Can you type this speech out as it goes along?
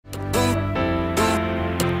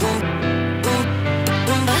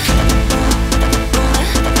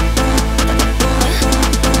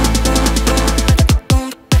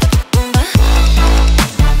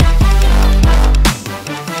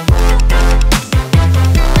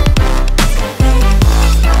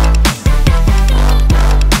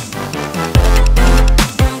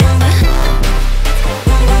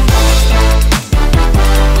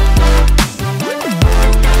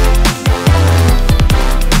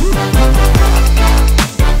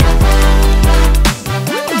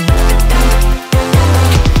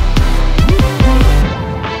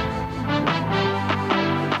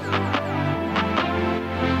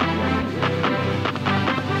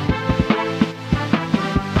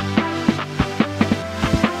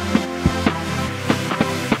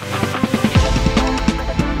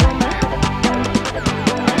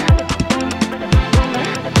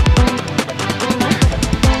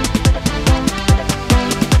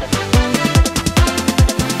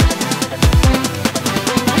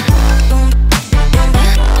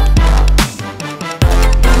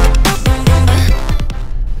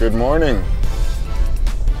morning.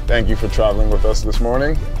 Thank you for traveling with us this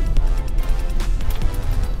morning.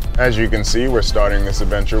 As you can see, we're starting this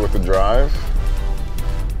adventure with a drive.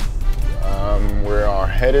 We are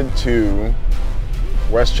headed to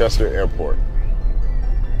Westchester Airport.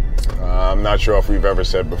 I'm not sure if we've ever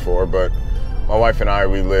said before, but my wife and I,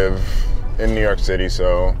 we live in New York City,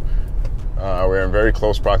 so we're in very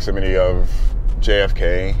close proximity of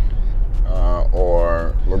JFK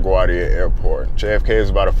or LaGuardia Airport. JFK is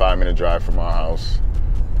about a 5-minute drive from our house.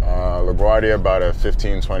 LaGuardia about a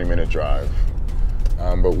 15-20 minute drive.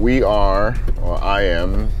 But I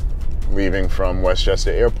am leaving from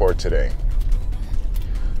Westchester Airport today.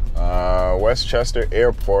 Westchester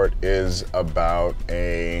Airport is about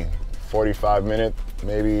a 45-minute,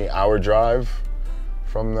 maybe hour drive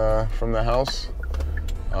from the house.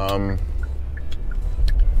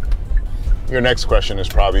 Your next question is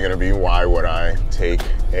probably going to be, why would I take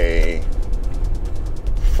a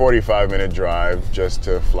 45-minute drive just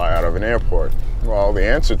to fly out of an airport? Well, the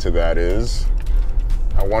answer to that is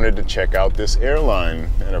I wanted to check out this airline,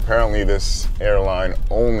 and apparently this airline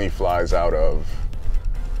only flies out of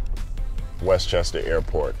Westchester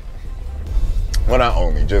Airport. Well, not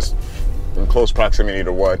only, just in close proximity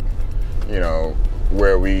to where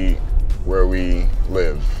we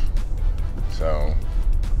live. So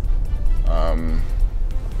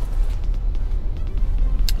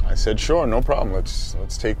I said, sure, no problem.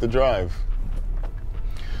 Let's take the drive.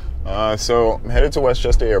 So I'm headed to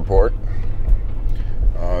Westchester Airport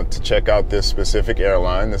to check out this specific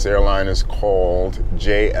airline. This airline is called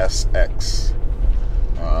JSX.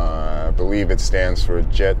 I believe it stands for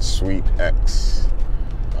Jet Suite X.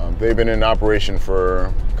 They've been in operation for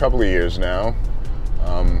a couple of years now,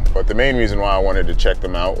 but the main reason why I wanted to check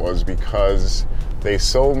them out was because they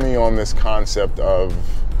sold me on this concept of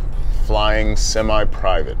flying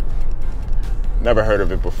semi-private. Never heard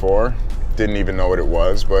of it before, didn't even know what it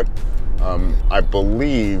was, but I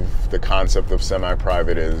believe the concept of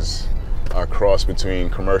semi-private is a cross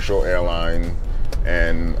between commercial airline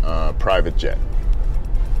and private jet.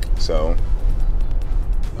 So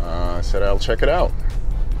I said I'll check it out.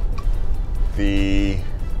 The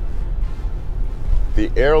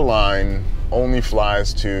airline only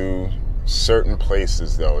flies to certain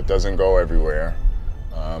places, though. It doesn't go everywhere.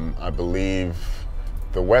 I believe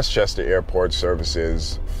the Westchester Airport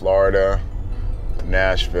services Florida,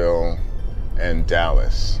 Nashville, and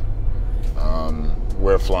Dallas.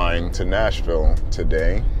 We're flying to Nashville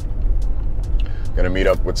today. Gonna meet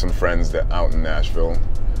up with some friends that out in Nashville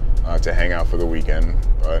to hang out for the weekend,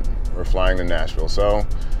 but we're flying to Nashville, so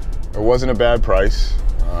it wasn't a bad price.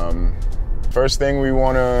 First thing we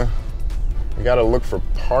gotta look for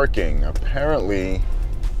parking. Apparently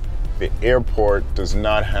the airport does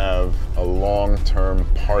not have a long-term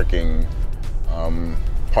parking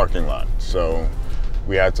lot, so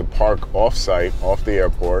we had to park off-site, off the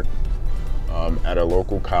airport, at a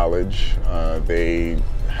local college. They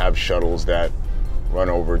have shuttles that run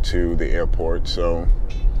over to the airport, so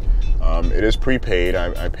it is prepaid.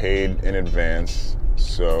 I paid in advance,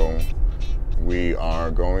 so we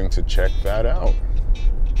are going to check that out.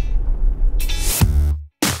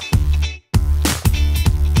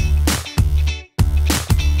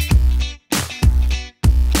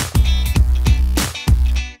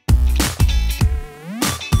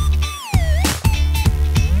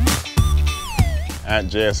 At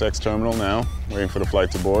JSX terminal now, waiting for the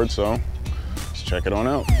flight to board, so let's check it on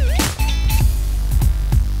out.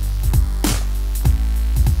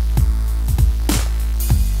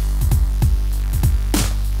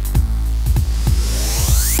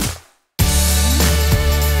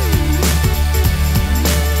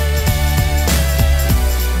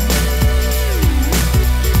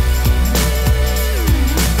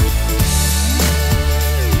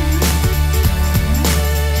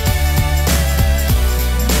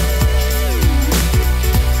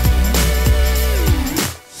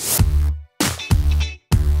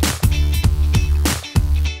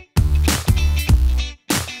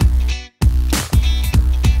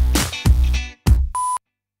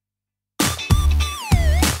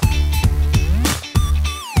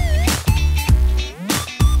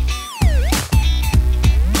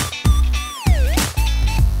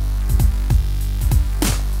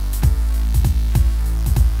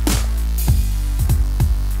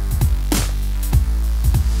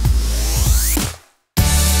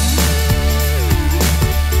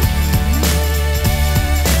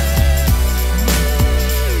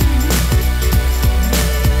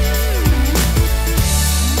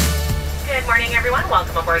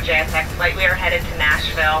 Welcome aboard JSX Flight. We are headed to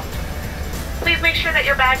Nashville. Please make sure that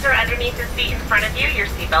your bags are underneath the seat in front of you. Your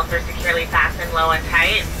seatbelts are securely fastened low and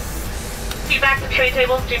tight. Seatbacks and tray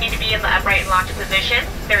tables do need to be in the upright and locked position.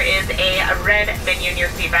 There is a red menu in your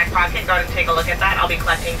seatback pocket. Go ahead and take a look at that. I'll be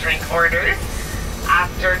collecting drink orders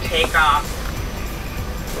after takeoff.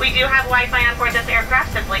 We do have Wi-Fi on board this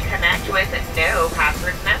aircraft. Simply connect with no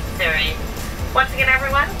passwords necessary. Once again,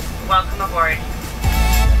 everyone, welcome aboard.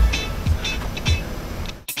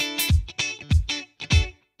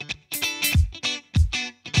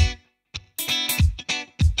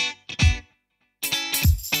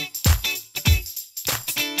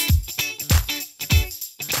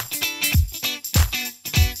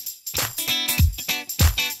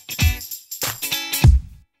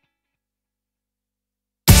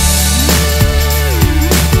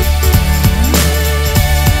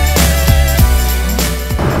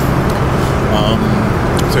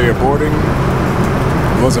 So your boarding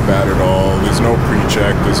wasn't bad at all. There's no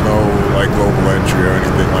pre-check, there's no like global entry or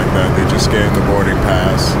anything like that. They just scan the boarding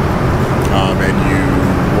pass and you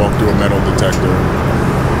walk through a metal detector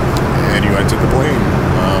and you enter the plane.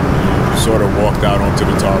 You sort of walked out onto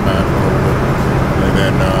the tarmac a little bit and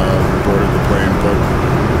then boarded the plane. But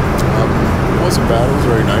it wasn't bad, it was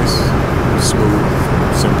very nice, smooth,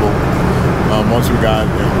 simple. Once we got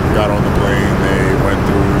on the plane, they went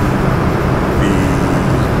through the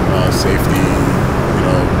safety,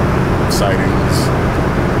 sightings,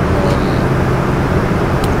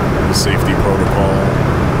 the safety protocol.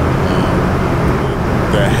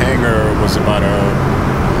 The hangar was about a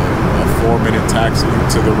 4-minute taxi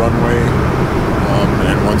to the runway,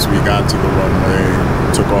 and once we got to the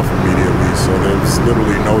runway, took off immediately. So there's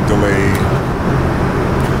literally no delay.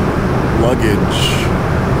 Luggage,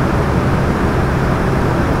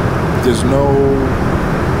 there's no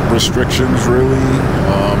restrictions really.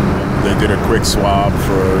 They did a quick swab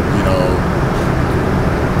for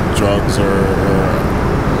drugs or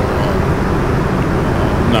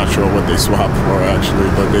I'm not sure what they swabbed for actually,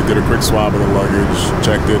 but they did a quick swab of the luggage,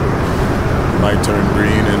 checked it, light turned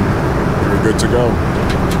green, and you're good to go.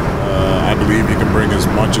 I believe you can bring as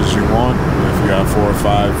much as you want. If you have 4 or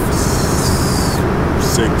 5,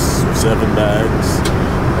 6, 7 bags.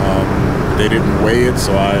 They didn't weigh it,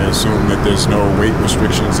 so I assume that there's no weight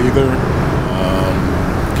restrictions either.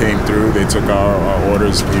 Came through, they took our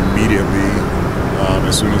orders immediately.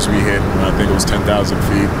 As soon as we hit, I think it was 10,000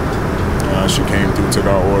 feet, she came through, took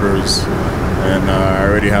our orders, and I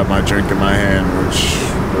already have my drink in my hand, which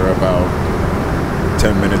we're about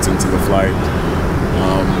 10 minutes into the flight.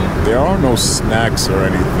 There are no snacks or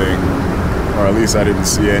anything, or at least I didn't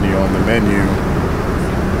see any on the menu.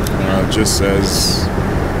 It just says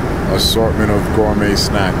assortment of gourmet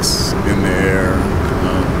snacks in the air.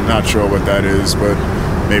 Not sure what that is, but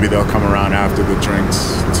maybe they'll come around after the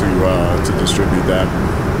drinks to distribute that.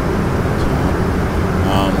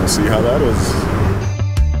 We'll see how that is.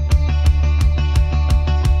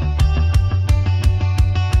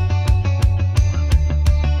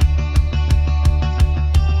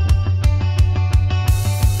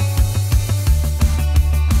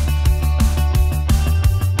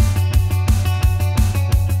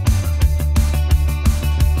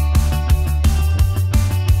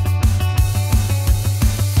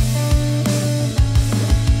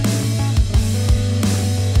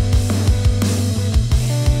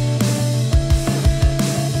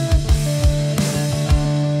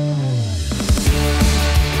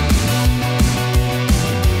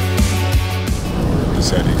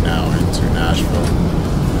 Heading now into Nashville,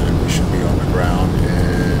 and we should be on the ground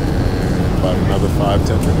in about another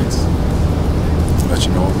 5-10 minutes. I'll let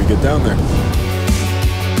you know when we get down there.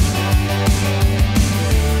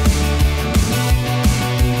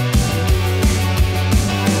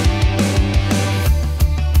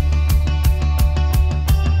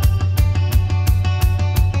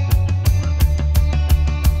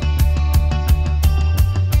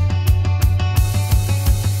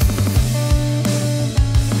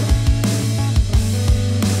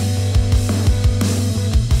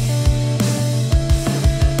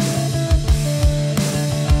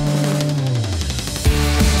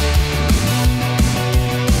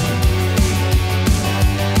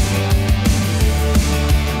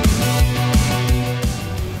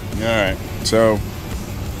 So,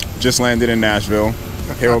 just landed in Nashville,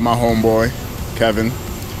 here with my homeboy, Kevin.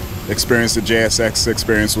 Experienced the JSX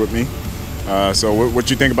experience with me. So what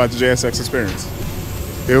you think about the JSX experience?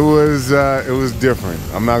 It was different.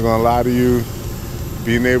 I'm not gonna lie to you.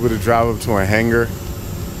 Being able to drive up to a hangar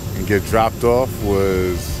and get dropped off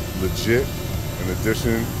was legit. In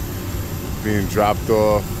addition, being dropped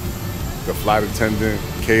off, the flight attendant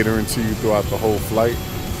catering to you throughout the whole flight.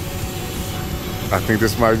 I think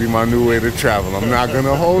this might be my new way to travel. I'm not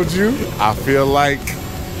gonna hold you. I feel like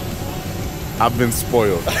I've been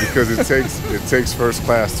spoiled because it takes first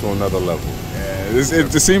class to another level.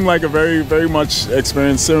 It seemed like a very much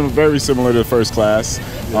experience, very similar to first class.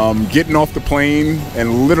 Getting off the plane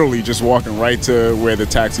and literally just walking right to where the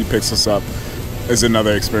taxi picks us up is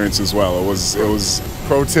another experience as well. It was.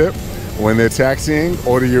 Pro tip: when they're taxiing,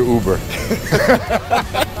 order your Uber.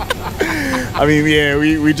 I mean, yeah,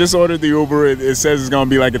 we just ordered the Uber. It says it's gonna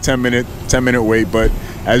be like a 10-minute wait, but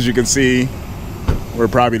as you can see, we're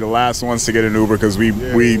probably the last ones to get an Uber because we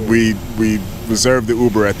reserved the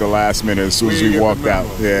Uber at the last minute as soon as we walked out.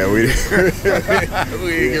 Yeah, we didn't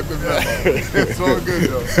get the memo. It's all good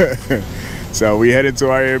though. So we headed to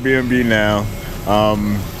our Airbnb now.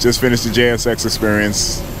 Just finished the JSX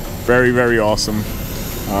experience. Very awesome.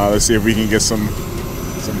 Let's see if we can get some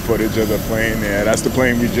footage of the plane. Yeah, that's the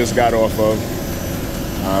plane we just got off of.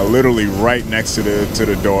 Literally right next to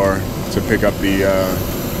the door to pick up the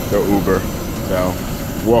Uber. So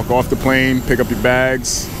walk off the plane, pick up your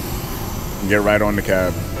bags, and get right on the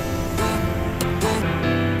cab.